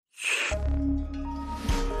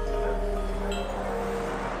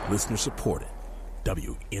Listener supported.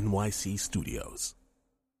 WNYC Studios.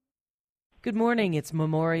 Good morning. It's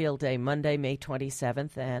Memorial Day, Monday, May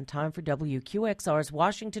 27th, and time for WQXR's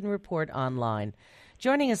Washington Report Online.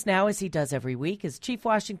 Joining us now, as he does every week, is Chief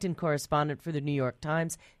Washington Correspondent for the New York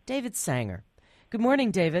Times, David Sanger. Good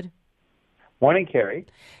morning, David. Morning, Kerry.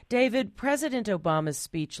 David, President Obama's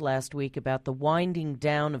speech last week about the winding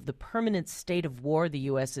down of the permanent state of war the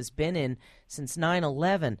U.S. has been in since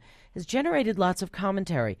 9/11 has generated lots of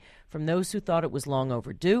commentary, from those who thought it was long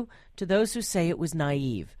overdue to those who say it was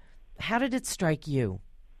naive. How did it strike you?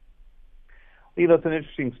 You know, it's an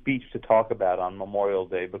interesting speech to talk about on Memorial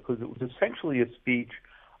Day because it was essentially a speech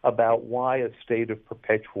about why a state of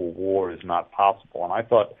perpetual war is not possible. And I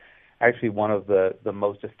thought actually one of the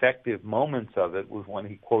most effective moments of it was when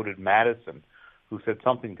he quoted Madison, who said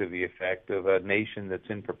something to the effect of a nation that's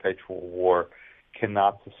in perpetual war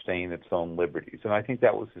cannot sustain its own liberties. And I think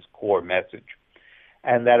that was his core message.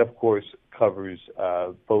 And that, of course, covers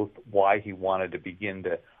both why he wanted to begin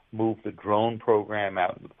to move the drone program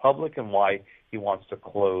out in the public and why he wants to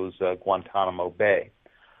close Guantanamo Bay.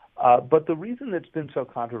 But the reason it's been so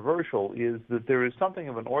controversial is that there is something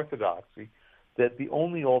of an orthodoxy that the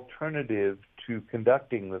only alternative to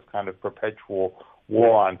conducting this kind of perpetual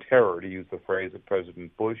war on terror, to use the phrase that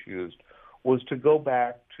President Bush used, was to go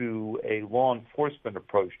back to a law enforcement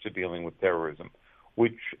approach to dealing with terrorism,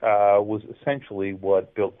 which was essentially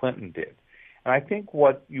what Bill Clinton did. And I think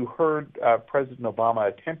what you heard President Obama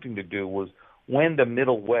attempting to do was wend a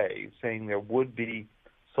middle way, saying there would be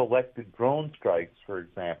selected drone strikes, for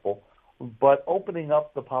example, but opening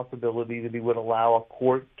up the possibility that he would allow a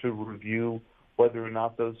court to review whether or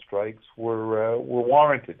not those strikes were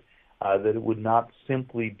warranted, that it would not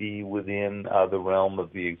simply be within the realm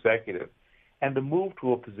of the executive, and to move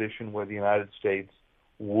to a position where the United States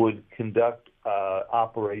would conduct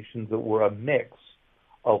operations that were a mix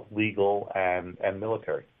of legal and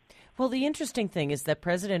military. Well, the interesting thing is that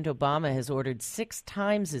President Obama has ordered 6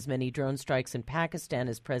 times as many drone strikes in Pakistan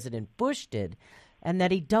as President Bush did, and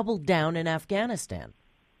that he doubled down in Afghanistan.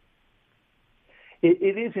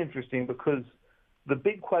 It is interesting because the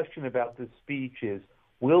big question about this speech is,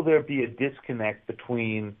 will there be a disconnect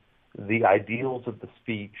between the ideals of the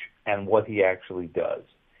speech and what he actually does?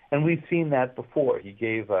 And we've seen that before. He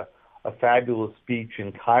gave a fabulous speech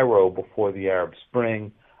in Cairo before the Arab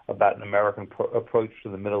Spring about an American approach to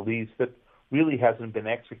the Middle East that really hasn't been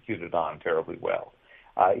executed on terribly well.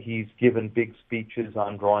 He's given big speeches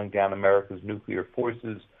on drawing down America's nuclear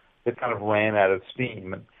forces that kind of ran out of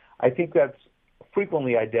steam. And I think that's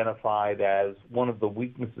frequently identified as one of the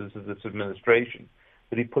weaknesses of this administration,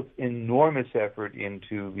 that he puts enormous effort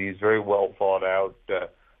into these very well thought out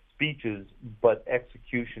speeches, but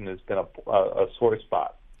execution has been a sore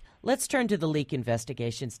spot. Let's turn to the leak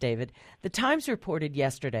investigations, David. The Times reported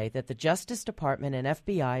yesterday that the Justice Department and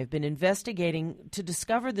FBI have been investigating to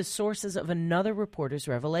discover the sources of another reporter's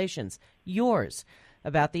revelations, yours,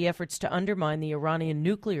 about the efforts to undermine the Iranian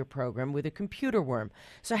nuclear program with a computer worm.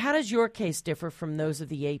 So how does your case differ from those of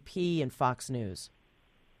the AP and Fox News?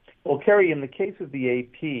 Well, Kerry, in the case of the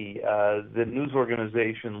AP, the news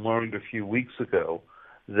organization learned a few weeks ago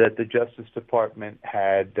that the Justice Department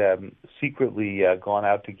had secretly gone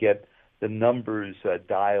out to get the numbers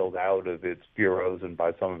dialed out of its bureaus and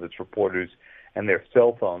by some of its reporters and their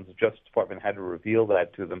cell phones. The Justice Department had to reveal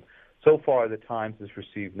that to them. So far, the Times has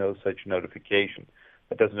received no such notification.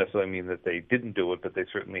 That doesn't necessarily mean that they didn't do it, but they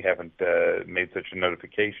certainly haven't made such a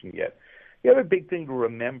notification yet. The other big thing to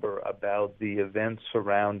remember about the events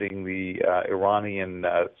surrounding the Iranian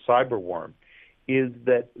cyber worm is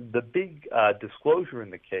that the big disclosure in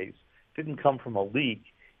the case didn't come from a leak.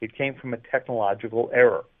 It came from a technological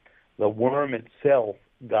error. The worm itself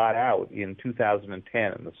got out in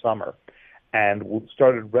 2010 in the summer and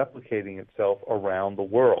started replicating itself around the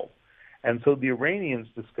world. And so the Iranians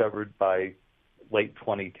discovered by late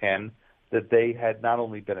 2010 that they had not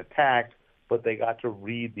only been attacked, but they got to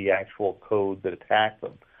read the actual code that attacked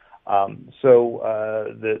them.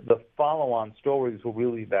 The follow-on stories were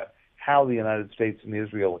really about how the United States and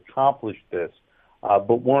Israel accomplished this,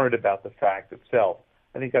 but weren't about the fact itself.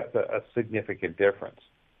 I think that's a significant difference.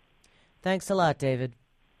 Thanks a lot, David.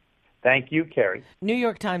 Thank you, Kerry. New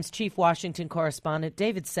York Times Chief Washington Correspondent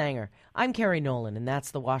David Sanger. I'm Kerry Nolan, and that's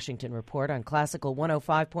the Washington Report on Classical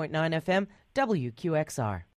 105.9 FM, WQXR.